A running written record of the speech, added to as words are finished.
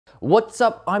What's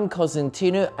up, I'm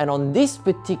Cosentino, and on this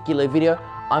particular video,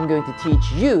 I'm going to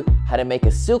teach you how to make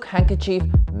a silk handkerchief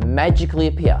magically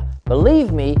appear.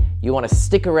 Believe me, you want to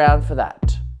stick around for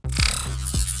that.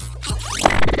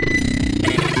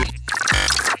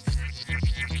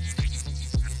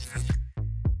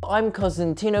 I'm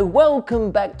Cosentino.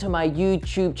 Welcome back to my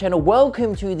YouTube channel.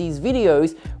 Welcome to these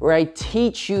videos where I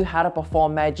teach you how to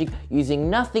perform magic using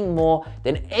nothing more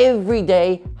than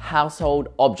everyday household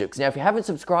objects. Now, if you haven't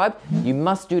subscribed, you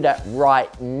must do that right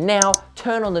now.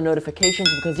 Turn on the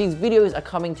notifications because these videos are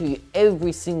coming to you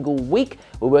every single week.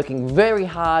 We're working very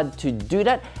hard to do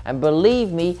that, and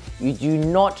believe me, you do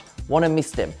not want to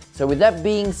miss them. So with that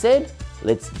being said,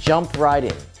 let's jump right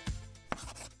in.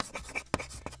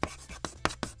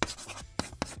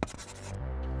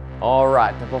 All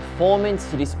right, the performance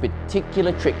to this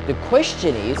particular trick. The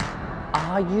question is,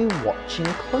 are you watching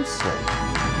closely?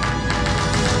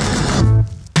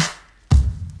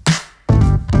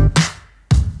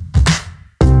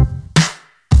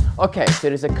 Okay, so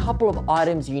there's a couple of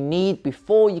items you need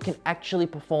before you can actually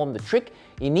perform the trick.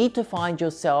 You need to find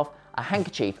yourself a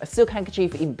handkerchief, a silk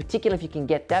handkerchief in particular if you can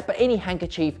get that, but any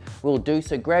handkerchief will do.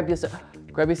 So grab yourself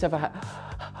a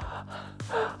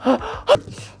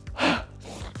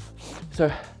So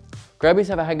grab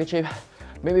yourself a handkerchief,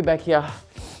 meet me back here,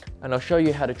 and I'll show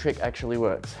you how the trick actually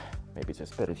works. Maybe it's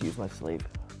just better to use my sleeve.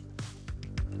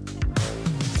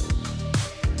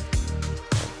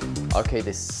 Okay,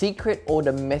 the secret or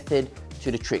the method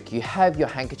to the trick. You have your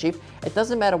handkerchief. It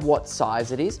doesn't matter what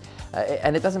size it is,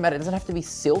 and it doesn't matter, it doesn't have to be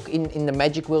silk. In the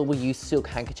magic world, we use silk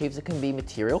handkerchiefs. It can be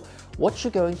material. What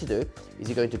you're going to do is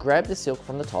you're going to grab the silk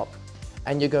from the top,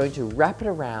 and you're going to wrap it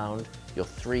around your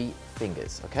 3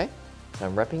 fingers, okay? So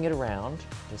I'm wrapping it around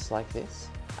just like this,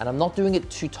 and I'm not doing it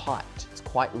too tight. It's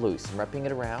quite loose. I'm wrapping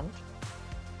it around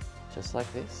just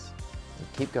like this.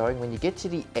 And keep going. When you get to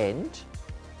the end,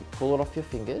 you pull it off your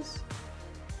fingers,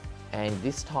 and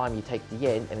this time you take the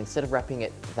end, and instead of wrapping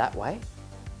it that way,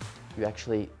 you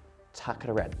actually tuck it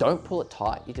around. Don't pull it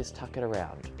tight, you just tuck it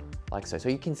around like so. So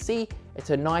you can see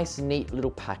it's a nice, neat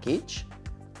little package,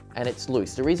 and it's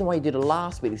loose. The reason why you do the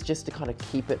last bit is just to kind of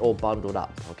keep it all bundled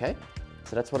up, okay?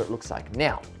 So that's what it looks like.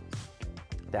 Now,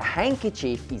 the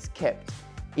handkerchief is kept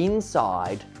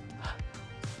inside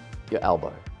your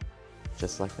elbow,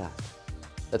 just like that.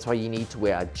 That's why you need to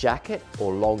wear a jacket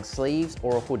or long sleeves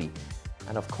or a hoodie.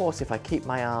 And of course, if I keep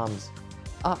my arms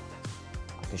up,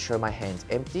 I can show my hands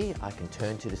empty, I can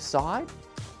turn to the side,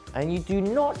 and you do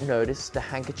not notice the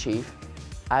handkerchief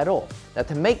at all. Now,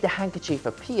 to make the handkerchief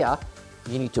appear,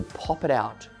 you need to pop it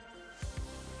out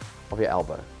of your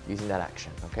elbow using that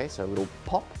action, okay? So a little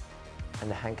pop and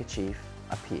the handkerchief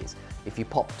appears. If you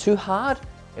pop too hard,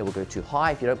 it will go too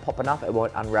high. If you don't pop enough, it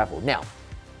won't unravel. Now,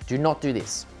 do not do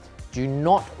this. Do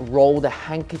not roll the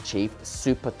handkerchief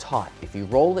super tight. If you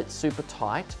roll it super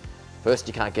tight, first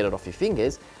you can't get it off your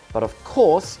fingers, but of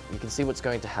course, you can see what's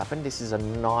going to happen. This is a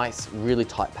nice, really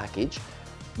tight package.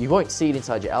 You won't see it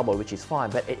inside your elbow, which is fine,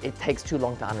 but it takes too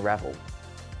long to unravel,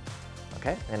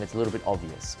 okay? And it's a little bit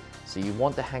obvious. So you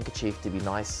want the handkerchief to be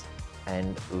nice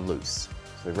and loose.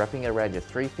 So wrapping it around your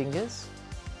 3 fingers,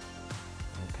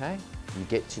 okay? You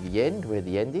get to the end where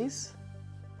the end is,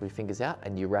 put your fingers out,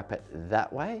 and you wrap it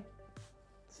that way.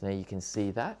 So now you can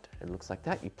see that, it looks like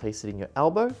that. You place it in your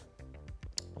elbow,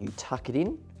 you tuck it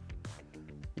in.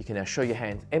 You can now show your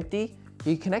hands empty.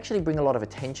 You can actually bring a lot of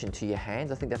attention to your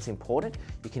hands. I think that's important.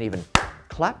 You can even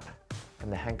clap, and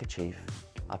the handkerchief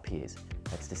appears.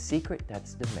 That's the secret,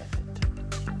 that's the method.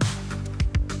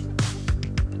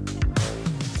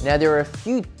 Now, there are a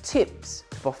few tips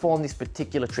to perform this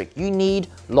particular trick. You need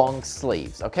long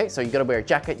sleeves, okay? So you gotta wear a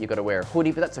jacket, you gotta wear a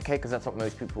hoodie, but that's okay because that's what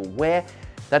most people wear.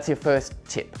 That's your first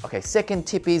tip. Okay, second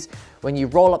tip is when you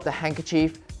roll up the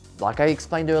handkerchief, like I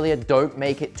explained earlier, don't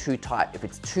make it too tight. If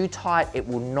it's too tight, it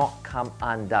will not come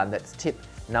undone. That's tip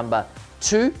number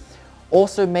 2.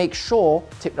 Also make sure,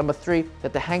 tip number 3,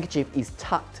 that the handkerchief is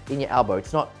tucked in your elbow.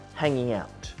 It's not hanging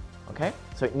out, okay?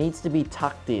 So it needs to be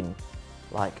tucked in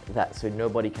like that so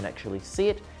nobody can actually see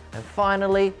it. And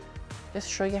finally,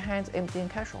 just show your hands empty and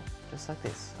casual, just like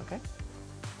this, okay?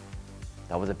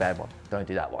 That was a bad one. Don't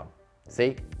do that one.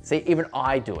 See, even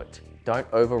I do it. Don't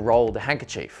over roll the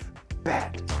handkerchief.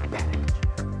 Bad.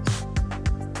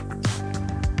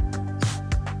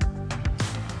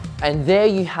 And there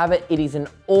you have it. It is an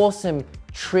awesome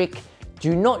trick.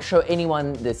 Do not show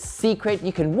anyone the secret.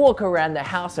 You can walk around the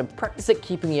house and practice it,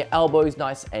 keeping your elbows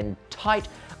nice and tight.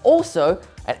 Also,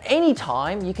 at any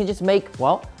time, you can just make,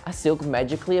 well, a silk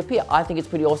magically appear. I think it's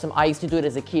pretty awesome. I used to do it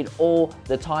as a kid all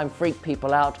the time, freak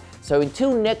people out. So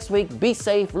until next week, be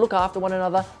safe, look after one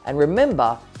another, and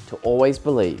remember to always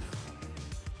believe.